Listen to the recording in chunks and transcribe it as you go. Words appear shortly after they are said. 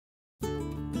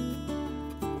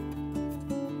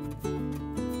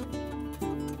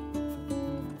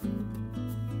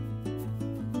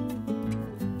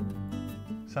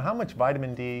So how much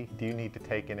vitamin D do you need to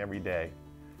take in every day?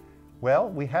 Well,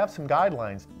 we have some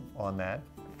guidelines on that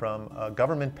from a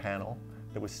government panel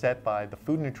that was set by the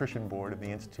Food and Nutrition Board of the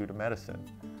Institute of Medicine.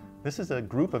 This is a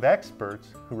group of experts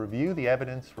who review the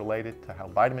evidence related to how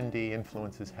vitamin D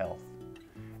influences health.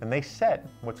 And they set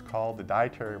what's called the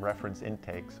dietary reference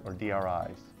intakes, or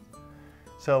DRIs.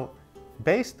 So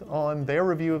based on their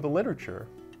review of the literature,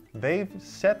 they've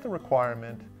set the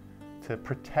requirement to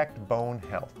protect bone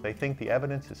health. They think the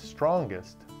evidence is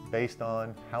strongest based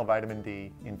on how vitamin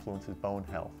D influences bone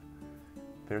health.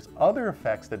 There's other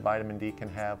effects that vitamin D can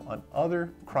have on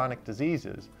other chronic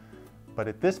diseases, but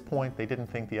at this point they didn't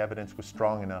think the evidence was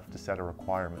strong enough to set a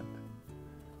requirement.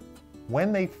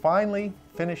 When they finally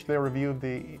finished their review of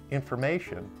the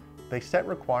information, they set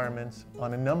requirements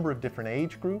on a number of different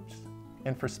age groups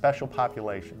and for special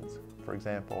populations, for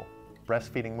example,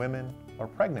 breastfeeding women or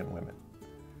pregnant women.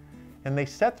 And they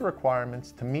set the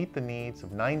requirements to meet the needs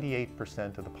of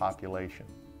 98% of the population.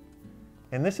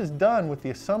 And this is done with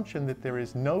the assumption that there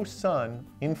is no sun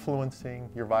influencing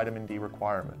your vitamin D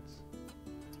requirements.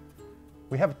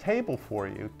 We have a table for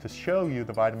you to show you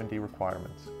the vitamin D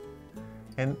requirements.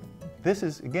 And this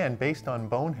is, again, based on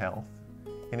bone health.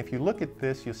 And if you look at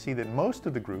this, you'll see that most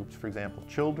of the groups, for example,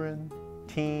 children,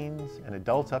 teens, and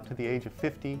adults up to the age of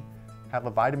 50, have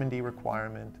a vitamin D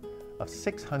requirement of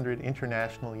 600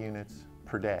 international units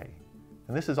per day.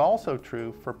 And this is also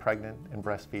true for pregnant and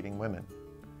breastfeeding women.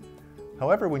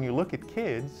 However, when you look at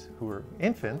kids who are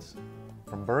infants,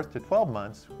 from birth to 12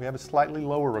 months, we have a slightly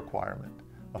lower requirement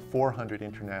of 400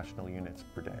 international units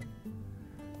per day.